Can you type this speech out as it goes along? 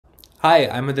Hi,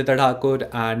 I'm Aditya Thakur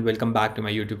and welcome back to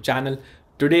my YouTube channel.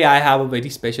 Today I have a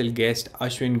very special guest,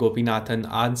 Aswin Gopinathan,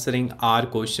 answering our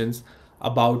questions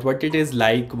about what it is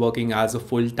like working as a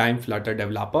full-time Flutter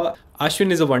developer.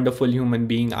 Ashwin is a wonderful human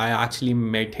being. I actually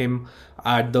met him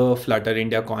at the Flutter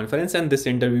India conference and this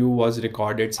interview was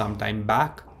recorded some time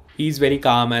back. He's very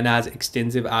calm and has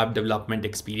extensive app development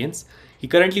experience. He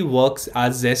currently works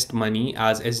as ZestMoney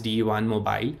as SDE-1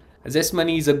 mobile.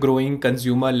 ZestMoney is a growing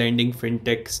consumer lending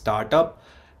fintech startup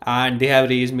and they have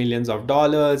raised millions of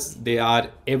dollars. They are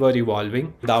ever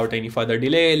evolving. Without any further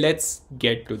delay, let's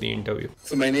get to the interview.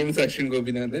 So my name is Aswin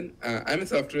Gopinathan. I'm a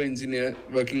software engineer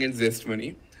working at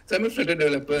ZestMoney. So I'm a Flutter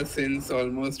developer since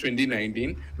almost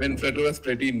 2019 when Flutter was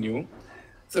pretty new.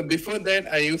 So before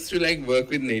that, I used to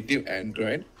work with native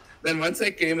Android. Then once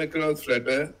I came across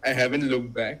Flutter, I haven't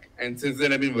looked back. And since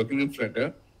then, I've been working with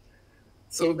Flutter.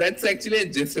 So that's actually a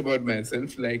gist about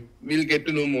myself. We'll get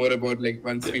to know more about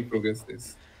once we progress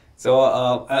this. So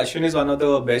Ashwin is one of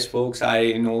the best folks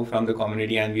I know from the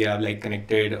community, and we have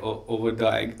connected over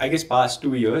the I guess past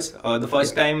 2 years. The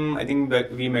first time I think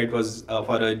that we met was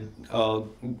for a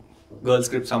Girl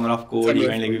Script Summer of Code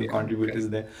event. We were contributors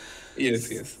there.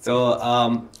 Yes. So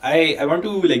I want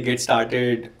to get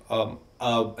started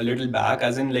a little back,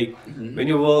 as in when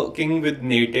you're working with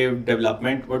native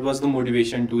development, what was the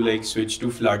motivation to switch to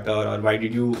Flutter, or why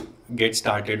did you get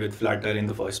started with Flutter in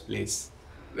the first place?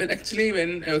 Well, actually,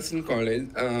 when I was in college,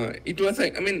 it was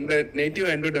the native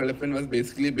Android development was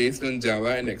basically based on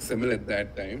Java and XML at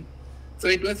that time. So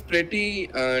it was pretty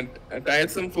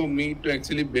tiresome for me to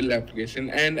actually build application.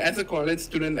 And as a college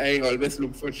student, I always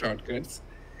look for shortcuts.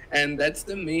 And that's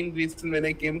the main reason when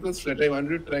I came across Flutter, I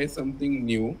wanted to try something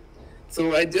new.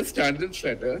 So I just started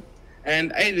Flutter.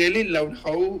 And I really loved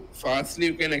how fastly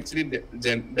you can actually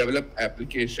develop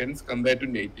applications compared to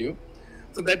native.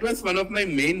 So that was one of my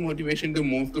main motivation to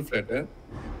move to Flutter.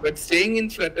 But staying in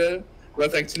Flutter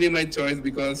was actually my choice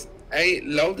because I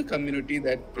love the community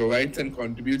that provides and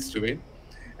contributes to it.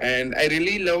 And I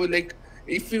really love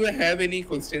if you have any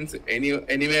questions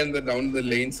anywhere down the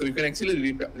lane, so you can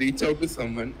actually reach out to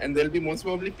someone, and there'll be most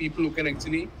probably people who can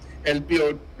actually help you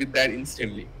out with that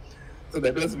instantly. So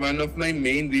that was one of my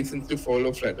main reasons to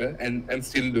follow Flutter, and I'm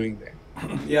still doing that.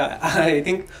 Yeah, I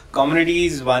think community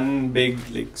is one big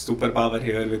superpower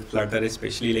here with Flutter,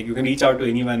 especially you can reach out to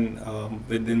anyone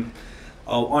within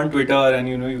on Twitter, and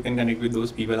you can connect with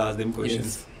those people, ask them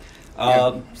questions.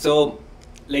 Yes. So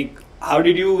how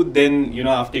did you then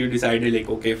after you decided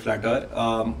okay, Flutter,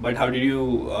 but how did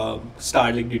you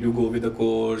start? Did you go with a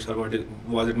course, or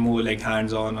was it more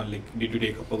hands-on, or did you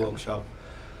take up a workshop?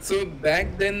 So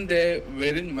back then there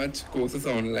weren't much courses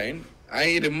online.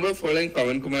 I remember following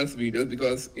Pawan Kumar's videos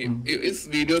because his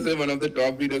videos are one of the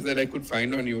top videos that I could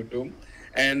find on YouTube.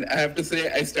 And I have to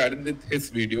say, I started with his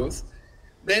videos.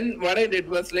 Then what I did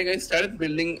was I started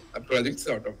building projects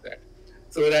out of that.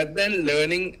 So rather than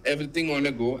learning everything on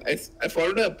a go, I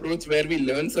followed an approach where we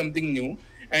learn something new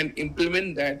and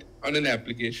implement that on an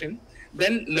application,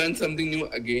 then learn something new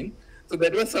again. So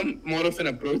that was some more of an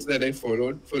approach that I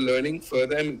followed for learning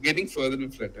further and getting further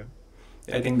with Flutter.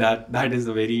 I think that is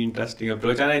a very interesting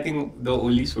approach, and I think the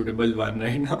only suitable one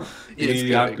right now. Yes,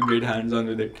 you have to get hands-on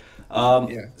with it.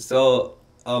 Yeah. So,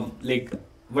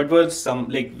 what was some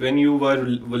when you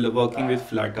were working with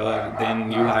Flutter,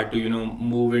 then you had to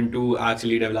move into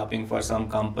actually developing for some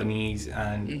companies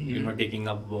and taking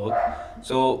up work.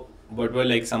 So, what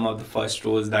were some of the first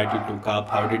roles that you took up?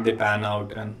 How did they pan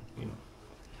out? And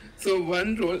So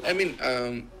one role,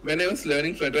 when I was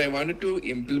learning Flutter, I wanted to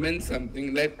implement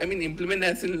something implement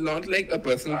as in not like a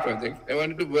personal project. I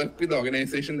wanted to work with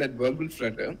organization that work with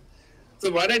Flutter.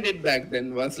 So what I did back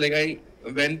then was I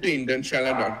went to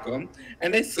internshala.com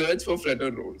and I searched for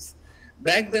Flutter roles.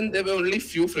 Back then there were only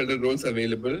few Flutter roles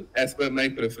available as per my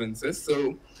preferences.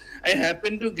 So I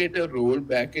happened to get a role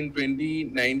back in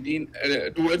 2019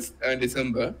 towards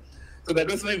December. So that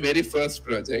was my very first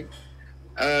project.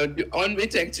 On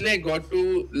which actually I got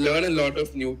to learn a lot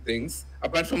of new things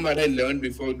apart from what I learned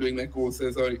before doing my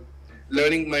courses or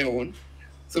learning my own.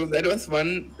 So that was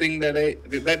one thing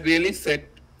that really set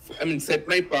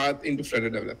my path into Flutter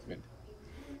development.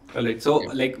 all right. So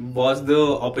was the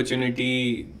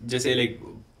opportunity just say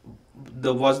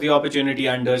was the opportunity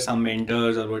under some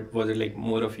mentors, or what was it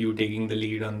more of you taking the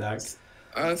lead on that?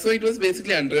 So it was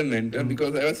basically under a mentor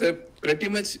because I was pretty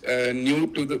much new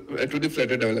to the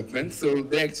Flutter development. So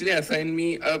they actually assigned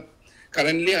me a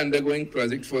currently undergoing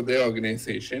project for their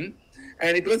organization,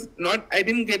 and it was not. I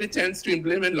didn't get a chance to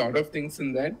implement a lot of things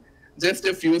in that. Just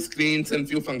a few screens and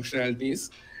few functionalities.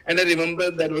 And I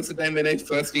remember that was the time when I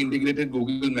first integrated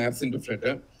Google Maps into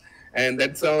Flutter, and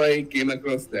that's how I came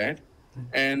across that.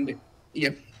 And yeah,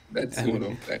 that's I more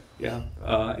mean, of that. yeah,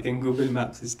 I think Google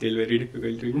Maps is still very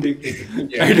difficult to integrate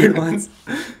Yeah. added once.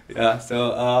 Yeah, so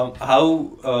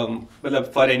well,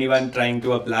 for anyone trying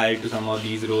to apply to some of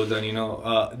these roles,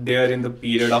 and they're in the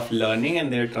period of learning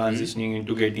and they're Mhm. transitioning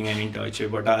into getting an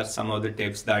internship. What are some of the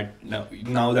tips that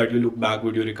now that you look back,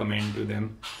 would you recommend to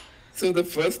them? So the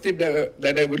first tip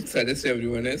that I would suggest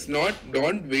everyone is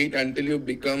don't wait until you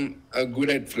become good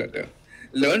at Flutter.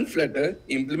 Learn Flutter,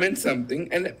 implement something,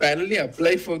 and parallelly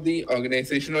apply for the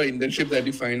organization or internship that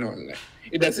you find online.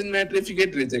 It doesn't matter if you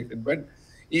get rejected, but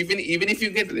even if you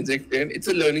get rejected, it's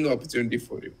a learning opportunity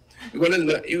for you.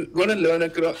 You're gonna learn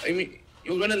across. I mean,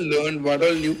 you're gonna learn what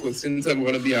all new questions are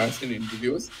gonna be asked in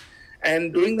interviews,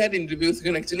 and during that interviews, you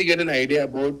can actually get an idea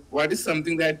about what is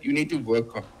something that you need to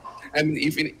work on. I mean,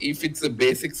 if it's the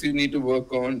basics you need to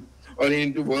work on, or you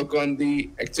need to work on the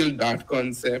actual Dart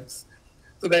concepts.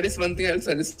 So that is one thing I'll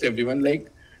suggest everyone. Like,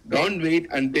 don't wait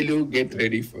until you get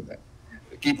ready for that.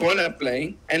 Keep on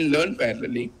applying and learn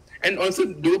parallelly. And also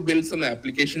do build some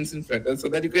applications in Flutter so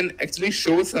that you can actually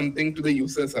show something to the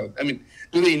users out. I mean,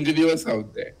 to the interviewers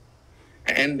out there.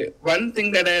 And one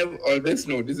thing that I have always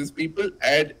noticed is people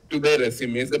add to their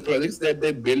resumes the projects that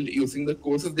they build using the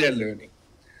courses they are learning.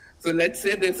 So let's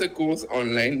say there's a course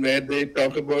online where they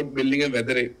talk about building a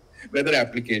weather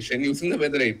application using the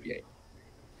weather API.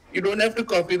 You don't have to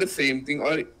copy the same thing,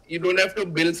 or you don't have to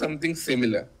build something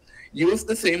similar. Use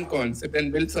the same concept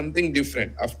and build something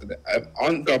different after that,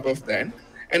 on top of that,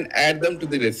 and add them to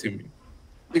the resume.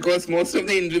 Because most of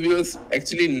the interviewers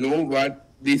actually know what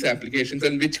these applications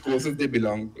and which courses they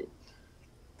belong to.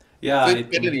 Yeah, So I it's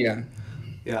better, think. yeah.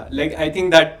 Yeah, like I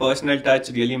think that personal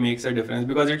touch really makes a difference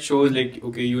because it shows like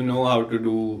okay, you know how to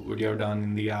do what you have done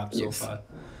in the app so Yes. far.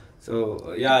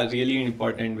 So yeah, really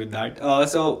important with that.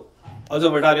 So also,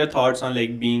 what are your thoughts on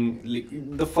like being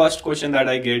like the first question that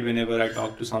I get whenever I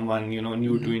talk to someone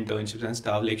new to internships and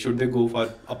stuff? Like, should they go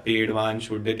for a paid one?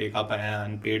 Should they take up an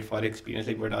unpaid for experience?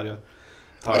 Like, what are your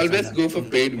thoughts on Always that? go for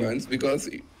paid ones because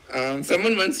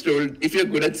someone once told if you're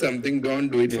good at something, don't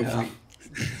do it for Yeah. free.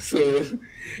 So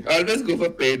always go for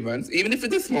paid ones. Even if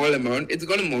it's a small amount, it's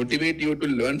going to motivate you to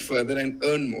learn further and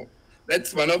earn more.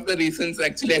 That's one of the reasons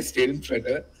actually I stayed in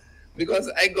Flutter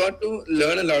because I got to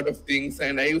learn a lot of things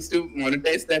and I used to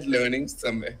monetize that learning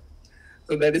somewhere.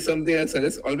 So that is something I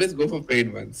suggest. Always go for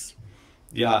paid ones.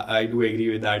 Yeah, I do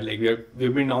agree with that. Like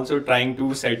we've been also trying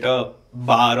to set a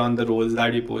bar on the roles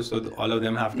that we post, so all of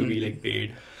them have to be like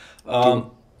paid.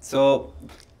 True. So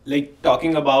like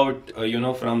talking about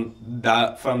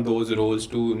from those roles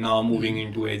to now moving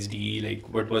into HDE,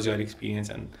 like what was your experience?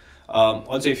 And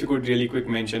also if you could really quick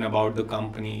mention about the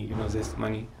company,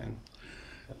 ZestMoney and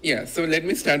Yeah, so let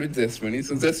me start with ZestMoney.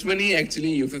 So ZestMoney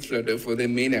actually uses Flutter for their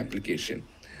main application.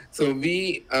 So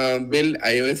we build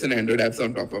iOS and Android apps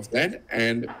on top of that,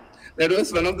 and that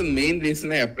was one of the main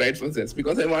reasons I applied for Zest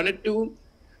because I wanted to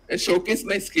showcase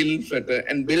my skill in Flutter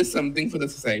and build something for the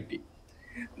society.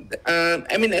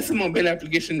 I mean, as a mobile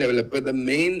application developer, the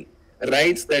main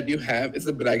rights that you have is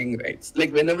the bragging rights.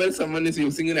 Like whenever someone is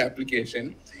using an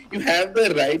application, you have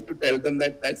the right to tell them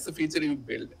that that's the feature you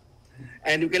build,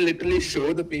 and you can literally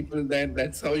show the people that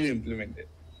that's how you implement it.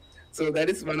 So that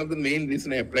is one of the main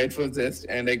reason I applied for Zest,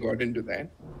 and I got into that.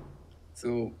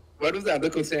 So what was the other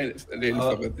question? I really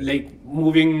forgot that. like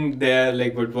moving there,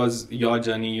 like what was your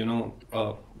journey,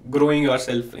 growing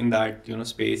yourself in that,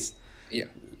 space. Yeah.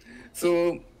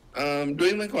 So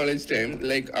during my college time,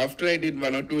 like after I did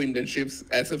one or two internships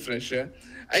as a fresher,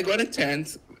 I got a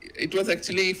chance. It was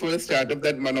actually for a startup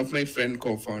that one of my friend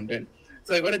co-founded.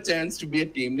 So I got a chance to be a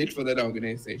team lead for that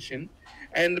organization.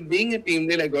 And being a team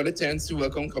lead, I got a chance to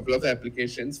work on a couple of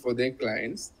applications for their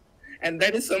clients. And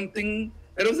that is something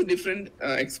that was a different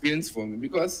experience for me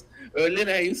because earlier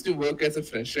I used to work as a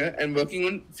fresher and working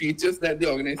on features that the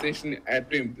organization had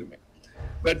to implement.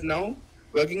 But now,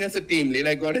 working as a team lead,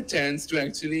 I got a chance to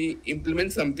actually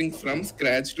implement something from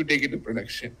scratch to take it to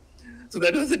production. So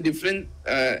that was a different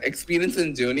experience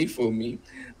and journey for me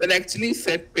that actually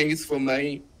set pace for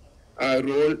my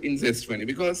role in ZestMoney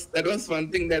because that was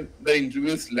one thing that the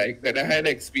interviewers liked that I had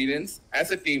experience as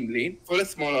a team lead for a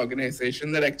small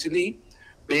organization that actually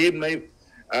paved my,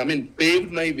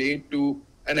 paved my way to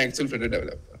an actual Flutter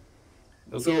developer.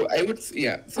 Okay. So I would,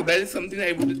 yeah. So that is something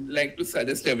I would like to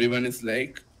suggest everyone is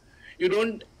like, you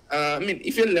don't.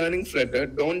 If you're learning Flutter,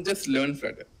 don't just learn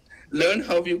Flutter. Learn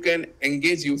how you can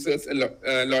engage users a lot.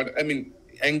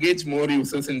 Engage more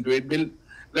users into it.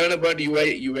 Learn about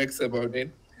UI, UX about it,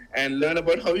 and learn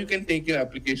about how you can take your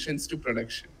applications to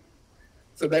production.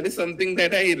 So that is something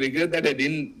that I regret that I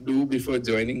didn't do before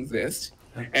joining Zest,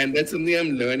 Yeah. and that's something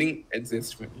I'm learning at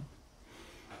Zest.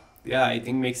 Yeah, I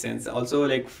think makes sense. Also,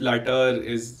 like Flutter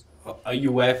is a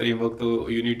UI framework, so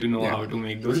you need to know Yeah, how to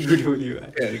make those beautiful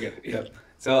UI. correct. Yeah.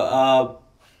 So,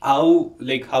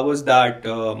 how was that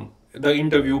the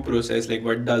interview process? Like,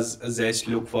 what does Zest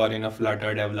look for in a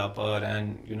Flutter developer,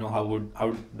 and how would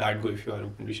that go if you are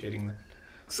open to sharing that?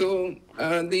 So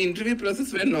the interview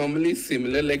process were normally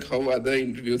similar, like how other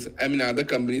interviews, I mean, other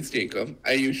companies take up.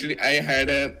 I had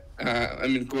a,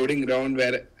 coding round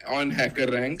where on Hacker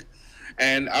Rank,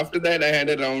 and after that I had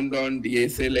a round on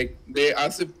DSA. Like they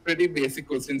asked pretty basic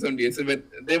questions on DSA, but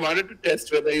they wanted to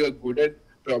test whether you are good at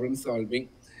problem solving,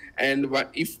 and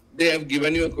what if they have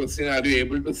given you a question, are you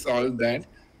able to solve that?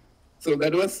 So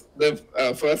that was the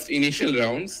first initial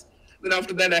rounds. Then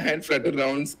after that, I had Flutter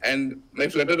rounds, and my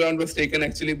Flutter round was taken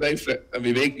actually by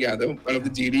Vivek Yadav, one of the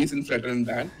GDs in Flutter and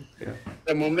that. Yeah.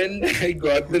 The moment I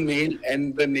got the mail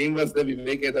and the name was the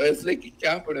Vivek Yadav, I was like,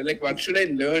 "Kya pade? Like, what should I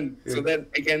learn Yeah. so that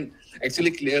I can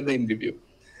actually clear the interview?"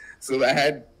 So I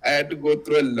had to go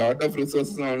through a lot of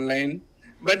resources online.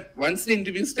 But once the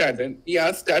interview started,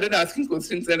 started asking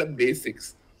questions that are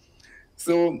basics.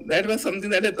 So that was something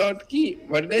that I thought,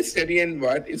 what did I study and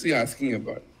what is he asking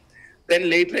about? Then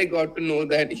later I got to know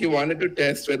that he wanted to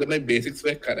test whether my basics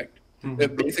were correct. The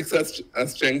basics are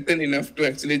strengthened enough to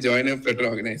actually join a Flutter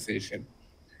organization.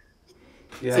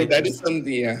 Yeah, So I that think. is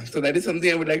something, yeah. So that is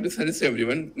something I would like to suggest to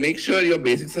everyone. Make sure your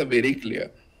basics are very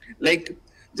clear. Like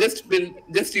just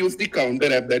use the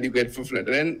counter app that you get for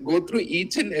Flutter and go through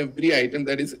each and every item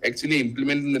that is actually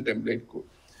implemented in the template code.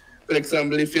 For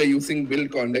example, if you're using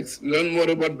build context, learn more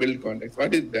about build context,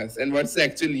 what it does, and what's the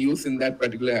actual use in that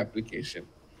particular application.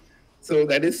 So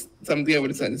that is something I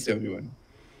would suggest to everyone.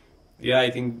 Yeah, I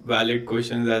think valid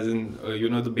questions, as in,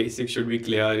 the basics should be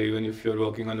clear even if you're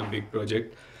working on a big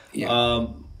project. Yeah.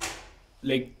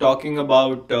 Like talking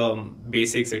about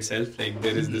basics itself, like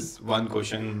there is this one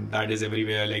question that is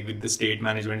everywhere, like with the state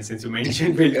management. Since you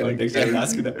mentioned build Correct. context, I will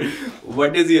ask you that.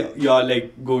 What is your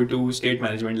like go-to state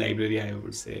management library? I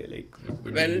would say, like,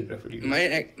 would Well, you prefer to use?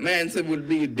 my answer would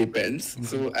be it depends.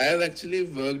 So I have actually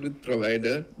worked with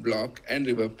provider, block, and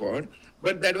riverpod,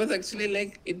 but that was actually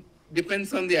like it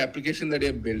depends on the application that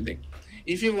you're building.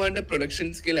 If you want a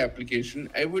production scale application,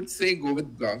 I would say go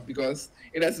with block because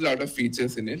it has a lot of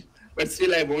features in it. But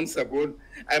still, I won't support.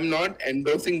 I'm not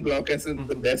endorsing block as the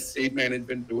best state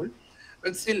management tool,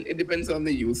 but still, it depends on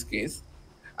the use case.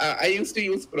 I used to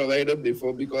use provider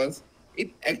before because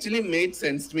it actually made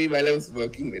sense to me while I was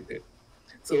working with it.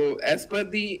 So as per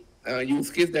the use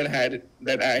case that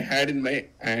I had in my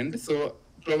hand, so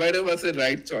provider was the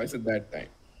right choice at that time.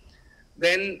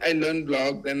 Then I learned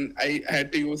block. Then I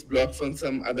had to use block for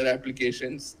some other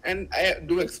applications, and I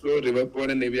do explore Riverpod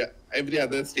and every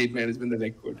other state management that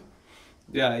I could.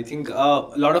 Yeah, I think a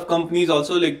lot of companies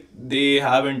also, like, they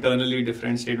have internally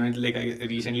different statements. Like I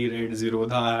recently read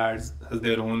Zerodha has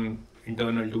their own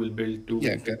internal tool built too.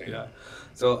 Yeah, correct. Yeah.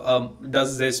 So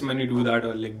does ZestMoney do that,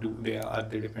 or like are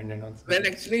they dependent on Well,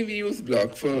 something? actually, we use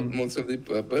block for most of the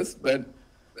purpose, but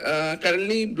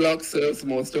currently block serves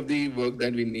most of the work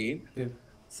that we need. Yeah.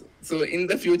 So in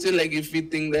the future, like if we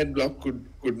think that block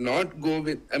could not go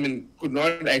with, I mean, could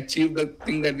not achieve the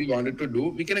thing that we wanted to do,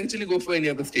 we can actually go for any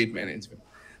other state management.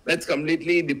 That's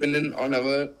completely dependent on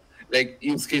our like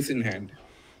use case in hand.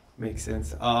 Makes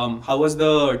sense. How was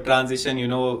the transition?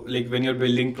 Like when you're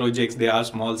building projects, they are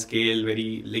small scale,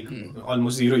 very like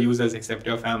almost zero users except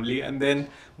your family, and then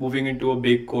moving into a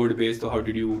big code base. So how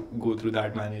did you go through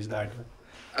that, manage that?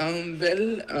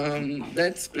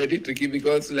 That's pretty tricky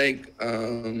because, like,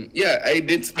 yeah, I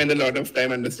did spend a lot of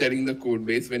time understanding the code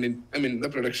base the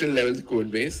production level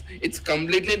code base. It's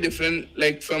completely different,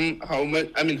 like, from how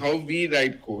we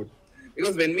write code.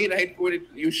 Because when we write code, it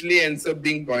usually ends up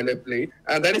being boilerplate.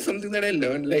 That is something that I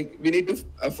learned. Like, we need to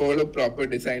follow proper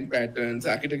design patterns,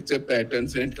 architecture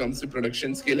patterns when it comes to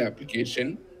production scale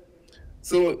application.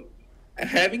 So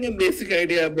having a basic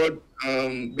idea about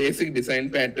basic design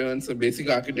patterns or basic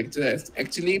architecture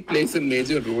actually plays a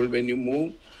major role when you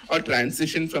move or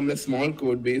transition from a small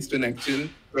code base to an actual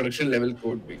production level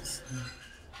code base.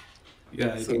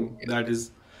 Yeah, I So think that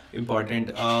is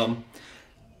important.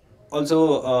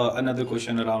 Also, another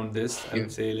question around this, I yeah.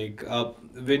 would say, like,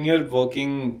 when you're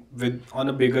working with on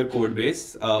a bigger code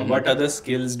base, what other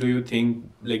skills do you think,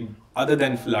 like, other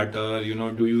than Flutter,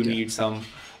 do you Yeah. need some?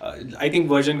 I think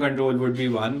version control would be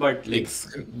one, but like,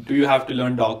 Yes. do you have to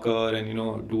learn Docker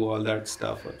and do all that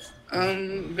stuff?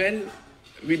 Well,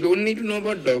 we don't need to know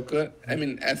about Docker. I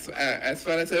mean, as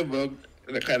far as I've worked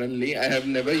currently, I have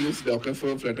never used Docker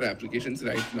for Flutter applications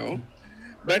right now.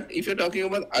 But if you're talking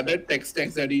about other tech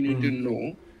stacks that you need to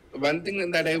know, one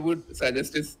thing that I would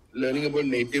suggest is learning about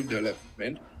native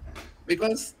development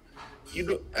because you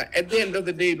do, at the end of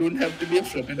the day, you don't have to be a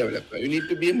Flutter developer. You need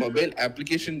to be a mobile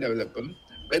application developer.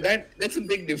 But that's a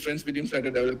big difference between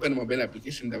Flutter developer and mobile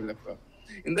application developer,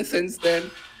 in the sense that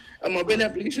a mobile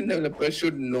application developer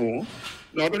should know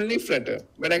not only Flutter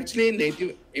but actually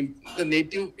the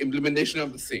native implementation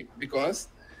of the same, because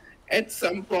at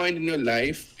some point in your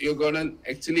life you're gonna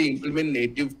actually implement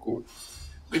native code,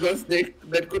 because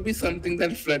that could be something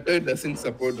that Flutter doesn't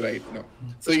support right now.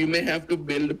 So you may have to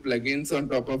build plugins on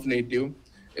top of native,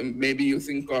 maybe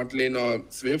using Kotlin or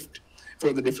Swift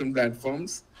for the different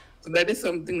platforms. So that is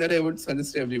something that I would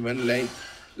suggest to everyone, like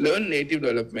learn native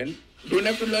development. You don't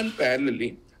have to learn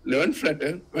parallelly. Learn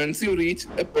Flutter. Once you reach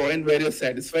a point where you're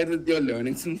satisfied with your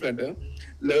learnings in Flutter,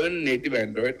 learn native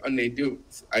Android or native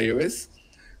iOS,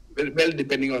 well,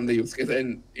 depending on the use case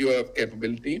and your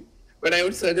capability. But I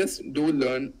would suggest do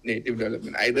learn native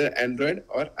development, either Android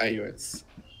or iOS.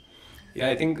 Yeah,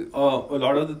 I think a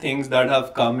lot of the things that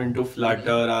have come into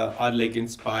Flutter are like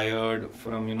inspired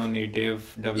from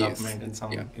native Yes. development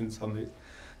Yeah. in some ways.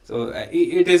 So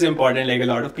it is important. Like a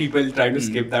lot of people try to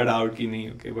skip that out. Ki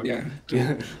nahi, okay, but Yeah,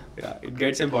 true. yeah, it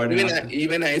gets important.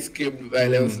 Even I skipped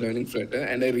while I was learning Flutter,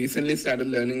 and I recently started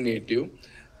learning native.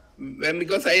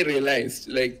 Because I realized,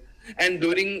 like, and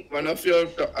during one of your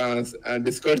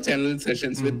Discord channel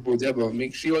sessions with Pooja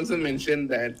Bhaumik, she also mentioned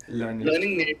that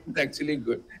learning native is actually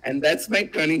good, and that's my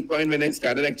turning point when I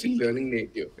started actually learning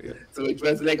native. Yeah. So it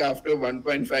was like after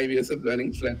 1.5 years of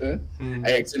learning Flutter,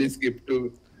 I actually skipped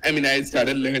to. I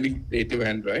started learning native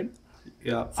Android.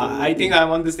 Yeah, I think I'm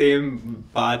on the same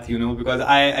path, because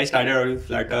I started out with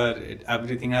Flutter.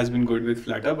 Everything has been good with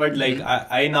Flutter, but like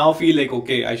I now feel like,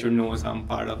 okay, I should know some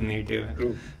part of native.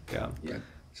 True. Yeah. Yeah.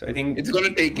 So I think it's going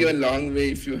to take you a long way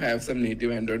if you have some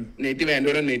native Android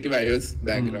or native iOS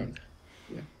background.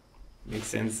 Yeah. Makes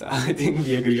sense. I think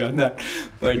we agree on that.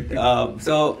 But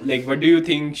so, like, what do you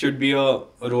think should be a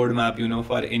roadmap,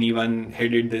 for anyone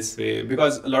headed this way?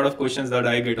 Because a lot of questions that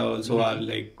I get also are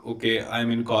like, okay, I'm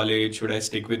in college. Should I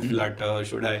stick with Flutter?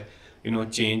 Should I,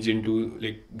 change into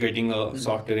like getting a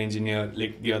software engineer,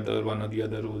 like the other one or the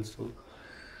other roles? So.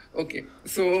 Okay,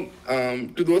 so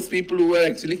to those people who are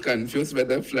actually confused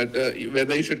whether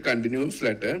you should continue with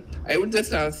Flutter, I would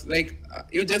just ask, like,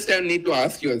 you just need to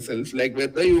ask yourself, like,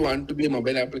 whether you want to be a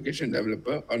mobile application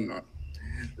developer or not.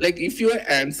 Like, if your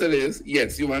answer is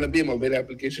yes, you want to be a mobile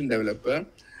application developer,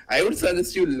 I would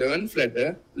suggest you learn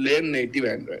Flutter, learn native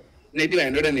Android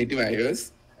and native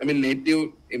iOS.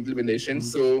 Native implementation.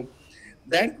 So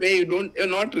that way you're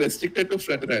not restricted to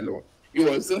Flutter alone. You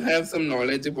also have some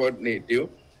knowledge about native.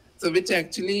 So which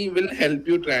actually will help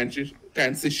you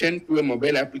transition to a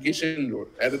mobile application role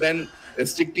rather than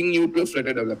restricting you to a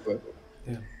Flutter developer role.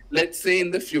 Yeah. Let's say in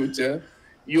the future,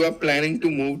 you are planning to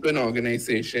move to an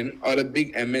organization or a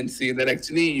big MNC that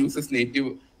actually uses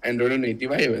native Android or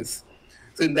native iOS.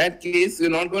 So in that case,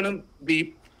 you're not going to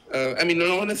be,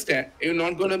 you're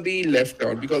not going to be left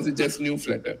out because you just knew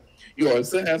Flutter. You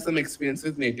also have some experience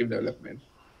with native development.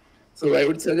 So I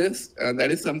would suggest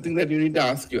that is something that you need to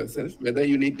ask yourself, whether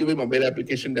you need to be a mobile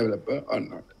application developer or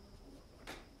not.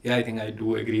 Yeah, I think I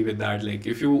do agree with that. Like,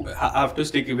 if you have to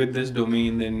stick with this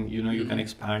domain, then you can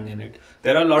expand in it.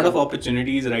 There are a lot of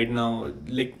opportunities right now.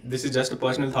 Like, this is just a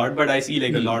personal thought, but I see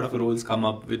like a lot of roles come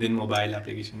up within mobile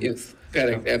applications. Yes,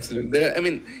 correct, absolutely.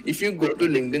 If you go to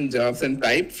LinkedIn Jobs and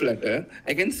type Flutter,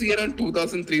 I can see around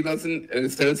 2,000, 3,000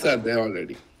 results are there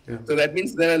already. Yeah. So that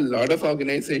means there are a lot of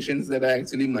organizations that are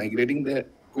actually migrating their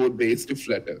code base to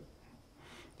Flutter.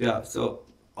 Yeah. So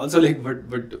also, like,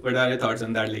 what are your thoughts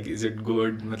on that? Like, is it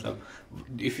good?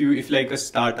 If like a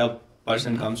startup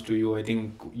person comes to you, I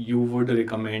think you would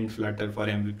recommend Flutter for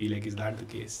MVP. Like, is that the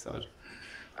case, or?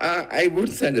 I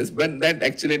would suggest, but that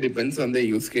actually depends on the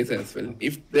use case as well.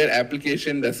 If their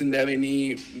application doesn't have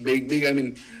any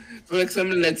big, for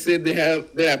example, let's say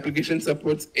their application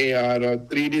supports AR or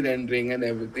 3D rendering and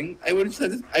everything, I wouldn't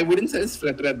suggest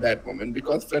Flutter at that moment,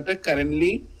 because Flutter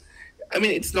currently,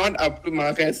 it's not up to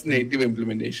mark as native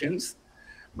implementations.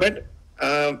 But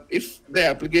if the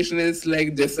application is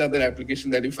like just other application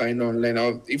that you find online,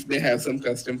 or if they have some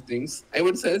custom things, I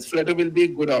would suggest Flutter will be a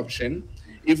good option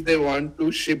if they want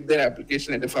to ship their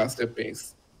application at a faster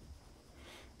pace.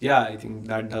 Yeah, I think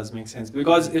that does make sense,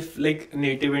 because if like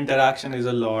native interaction is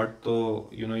a lot, so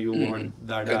you want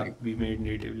that app be made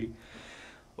natively.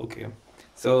 Okay.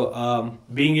 So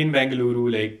being in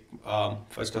Bengaluru, like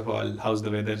first of all, how's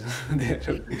the weather there?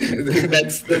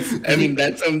 That's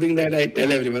something that I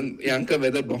tell everyone. यहाँ का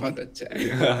weather बहुत अच्छा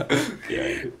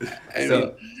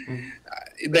है.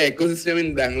 The ecosystem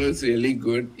in Bangalore is really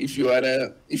good. If you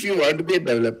want to be a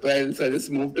developer, I'll suggest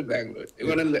move to Bangalore.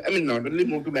 You're gonna, not only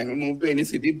move to Bangalore, move to any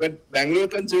city, but Bangalore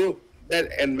का जो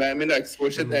that environment or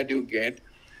exposure that you get,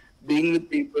 being with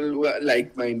people who are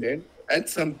like-minded,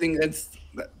 that's something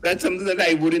that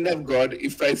I wouldn't have got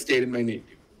if I stayed in my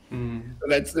native. So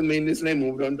that's the main reason I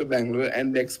moved on to Bangalore,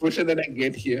 and the exposure that I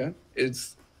get here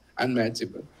is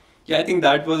unmatchable. Yeah, I think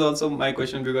that was also my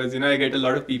question because I get a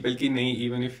lot of people ki nahi,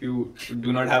 even if you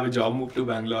do not have a job, move to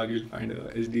Bangalore, you'll find a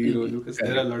SDE role because there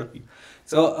are a Correct. lot of people.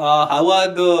 So, how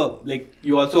are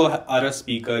you also are a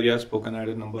speaker, you have spoken at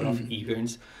a number of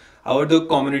events. How are the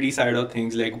community side of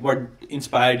things? Like, what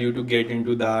inspired you to get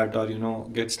into that or,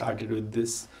 get started with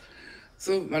this?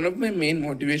 So one of my main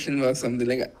motivation was something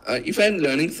like if I'm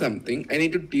learning something, I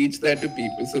need to teach that to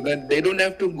people so that they don't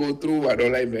have to go through what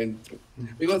all I went through.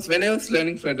 Because when I was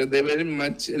learning Flutter, there were very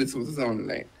much resources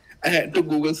online. I had to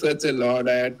Google search a lot.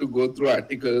 I had to go through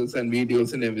articles and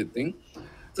videos and everything.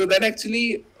 So that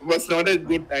actually was not a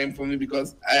good time for me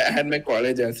because I had my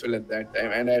college as well at that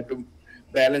time, and I had to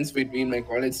balance between my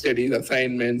college studies,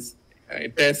 assignments,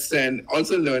 tests, and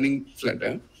also learning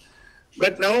Flutter.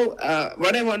 But now,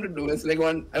 what I want to do is I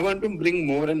want to bring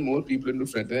more and more people into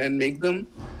Flutter and make them.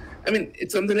 I mean,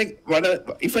 it's something like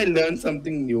if I learn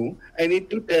something new, I need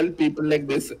to tell people like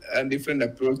this a different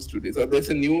approach to this, or there's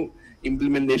a new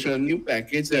implementation, a new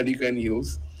package that you can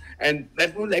use, and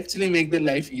that will actually make their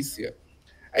life easier.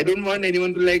 I don't want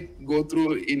anyone to go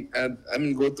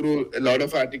through a lot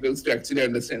of articles to actually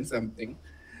understand something.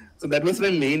 So that was my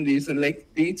main reason, like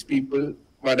teach people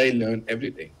what I learn every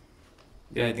day.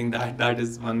 Yeah, I think that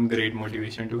is one great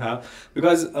motivation to have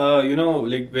because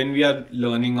like when we are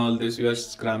learning all this, we are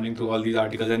scrambling through all these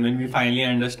articles, and when we finally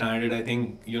understand it, I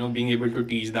think being able to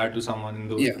teach that to someone in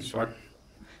those Yeah. short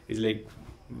is like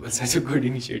such a good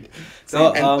initiative.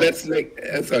 So And plus,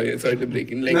 sorry to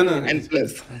break in, no, no, and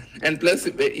plus,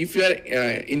 if you are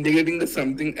integrating the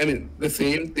something, I mean, the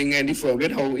same thing, and you forget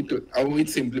how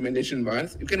its implementation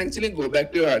was, you can actually go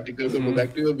back to your articles or go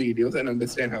back to your videos and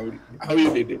understand how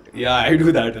you did it. yeah, I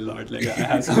do that a lot. Like I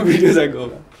have some videos I go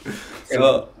back.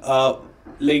 So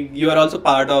like you are also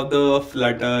part of the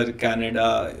Flutter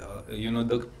Canada,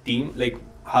 the team. Like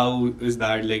how is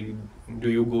that? Like do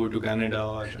you go to Canada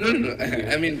or? No, no, no.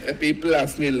 I mean, people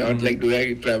ask me a lot, like, do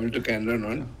I travel to Canada or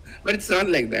not? But it's not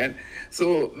like that.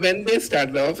 So when they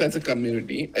started off as a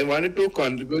community, I wanted to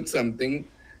contribute something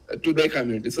to their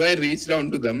community. So I reached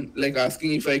out to them, like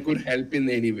asking if I could help in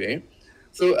any way.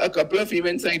 So a couple of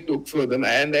events I took for them,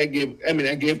 and I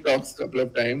gave talks a couple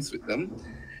of times with them.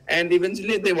 And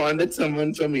eventually they wanted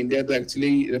someone from India to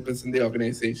actually represent the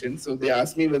organization. So they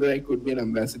asked me whether I could be an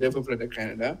ambassador for Flutter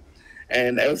Canada.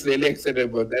 And I was really excited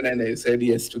about that, and I said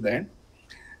yes to that.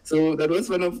 So that was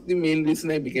one of the main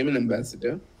reason I became an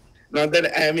ambassador. Not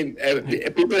that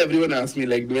everyone ask me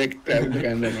like, do I travel to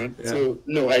Canada or not? Yeah. So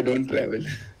no, I don't travel.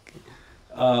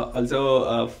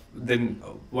 Also, then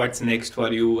what's next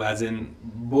for you, as in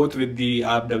both with the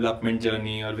app development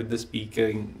journey or with the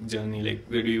speaking journey? Like,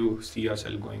 where do you see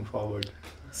yourself going forward?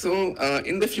 So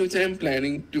in the future, I'm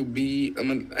planning to be.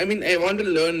 I want to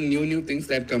learn new things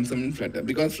that comes from in Flutter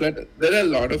because Flutter there are a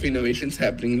lot of innovations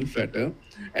happening in Flutter,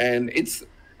 and it's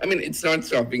not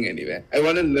stopping anywhere. I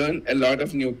want to learn a lot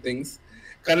of new things.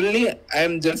 Currently,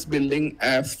 I'm just building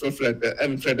apps for Flutter.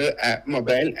 Flutter app,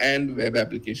 mobile and web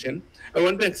application. I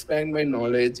want to expand my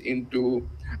knowledge into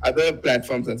other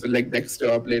platforms as well, like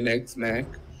desktop, Linux, Mac.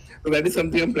 So that is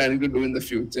something I'm planning to do in the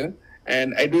future,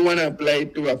 and I do want to apply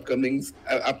to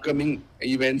upcoming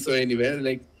events or anywhere.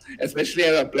 Like especially,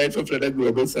 I've applied for Flutter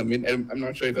Global Summit. I'm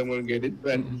not sure if I'm going to get it,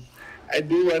 but I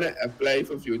do want to apply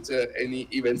for future any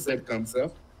events that comes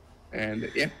up, and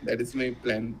yeah, that is my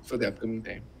plan for the upcoming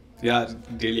time. Yeah,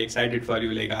 really excited for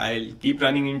you. Like I'll keep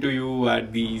running into you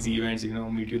at these events,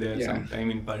 meet you there Yeah.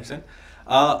 sometime in person.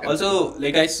 Also,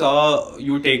 like I saw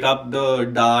you take up the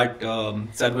Dart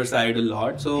server side a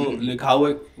lot. So how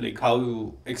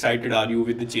excited are you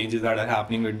with the changes that are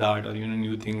happening with Dart or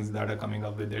new things that are coming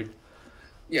up with it?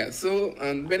 Yeah, so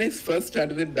when I first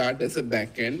started with Dart as a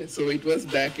backend, so it was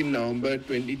back in November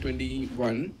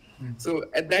 2021. So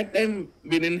at that time,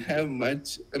 we didn't have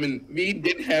much. I mean, we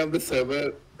did have the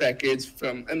server package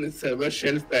and the server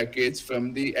shelf package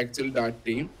from the actual Dart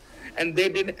team, and they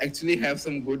did actually have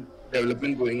some good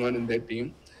development going on in their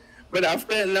team. But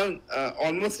after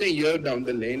almost a year down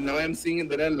the lane, now I'm seeing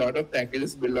there are a lot of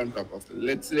packages built on top of it.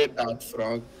 Let's say Dart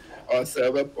Frog or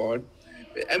Server Pod.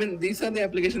 I mean, these are the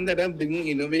applications that are bringing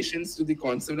innovations to the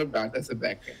concept of Dart as a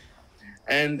backend.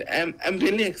 And I'm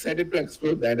really excited to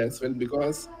explore that as well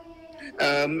because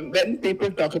when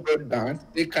people talk about Dart,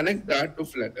 they connect Dart to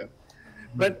Flutter.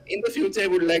 But in the future, I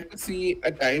would like to see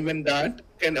a time when Dart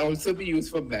can also be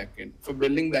used for backend, for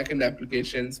building backend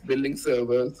applications, building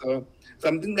servers, or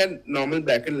something that normal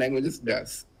backend languages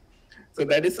does. So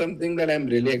that is something that I'm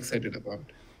really excited about.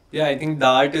 Yeah, I think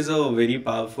Dart is a very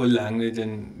powerful language,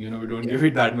 and we don't give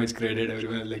it that much credit.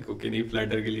 Everyone is like, okay, nahi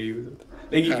Flutter ke liye use hota."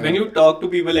 Like when you talk to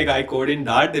people like I code in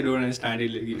Dart, they don't understand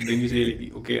it. Like then you say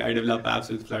like, okay, I develop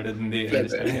apps with Flutter, then they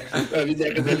Flutter. understand.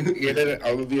 Vijay can get an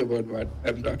overview about what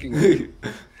I'm talking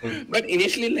about. But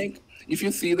initially, like, if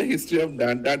you see the history of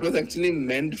Dart, that was actually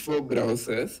meant for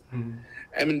browsers.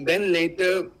 I mean, then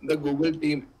later the Google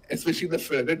team, especially the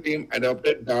Flutter team,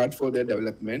 adopted Dart for their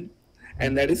development,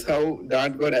 and that is how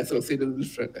Dart got associated with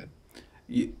Flutter.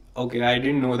 Okay, I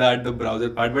didn't know that the browser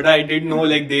part, but I did know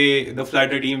like the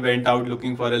Flutter team went out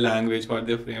looking for a language for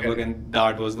their framework, and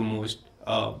Dart was the most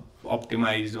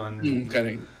optimized one.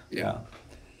 Correct. Yeah.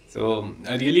 So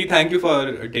I really thank you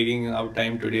for taking out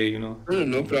time today. No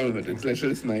problem. The pleasure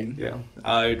is mine. Yeah,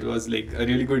 it was like a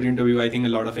really good interview. I think a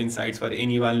lot of insights for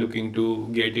anyone looking to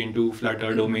get into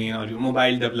Flutter domain or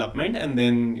mobile development, and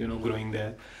then growing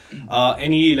there.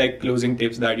 Any like closing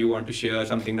tips that you want to share,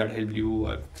 something that helped you,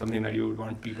 or something that you would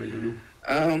want people to do?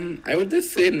 I would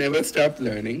just say never stop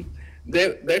learning.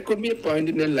 There could be a point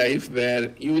in your life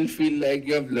where you will feel like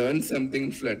you have learned something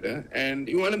in Flutter and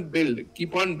you want to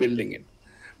keep on building it.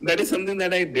 That is something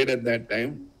that I did at that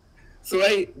time. So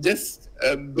I just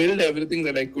built everything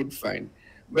that I could find,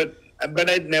 but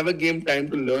I never gave time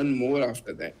to learn more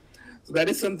after that. So that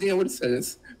is something I would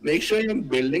suggest. Make sure you're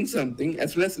building something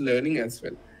as well as learning as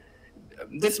well.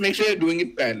 Just make sure you're doing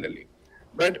it parallelly.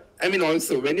 But I mean,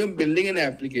 also when you're building an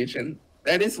application,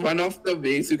 that is one of the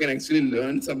ways you can actually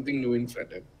learn something new in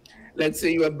Flutter. Let's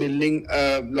say you are building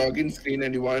a login screen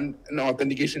and you want an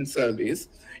authentication service.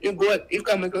 You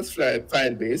come across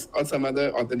Firebase or some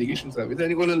other authentication service, and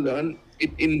you're going to learn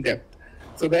it in depth.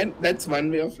 So that's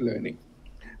one way of learning.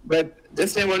 But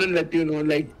just I want to let you know,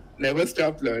 like, never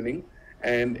stop learning.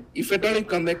 And if at all you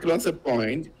come across a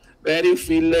point where you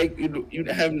feel like you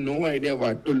have no idea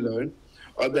what to learn,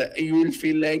 or that you will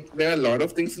feel like there are a lot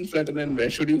of things in Flutter and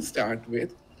where should you start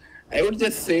with, I would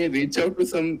just say reach out to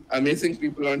some amazing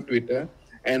people on Twitter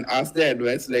and ask their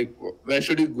advice, like where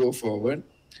should you go forward,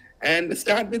 and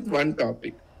start with one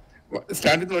topic.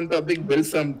 Start with one topic, build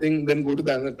something, then go to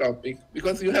the other topic,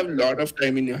 because you have a lot of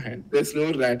time in your hand. There's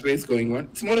no rat race going on.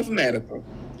 It's more of a marathon.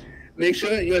 Make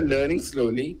sure you're learning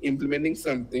slowly, implementing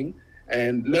something,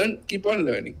 and keep on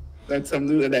learning. That's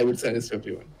something that I would suggest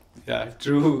everyone. Yeah,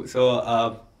 true.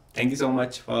 So thank you so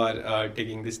much for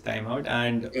taking this time out,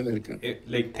 and You're welcome.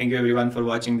 like thank you everyone for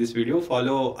watching this video.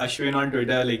 Follow Ashwin on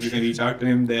Twitter, like you can reach out to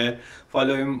him there.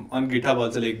 Follow him on GitHub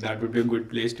also, like that would be a good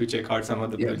place to check out some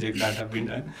of the projects that have been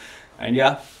done. And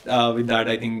yeah, with that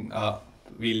I think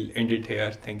we'll end it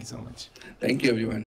here. Thank you so much. Thank you everyone.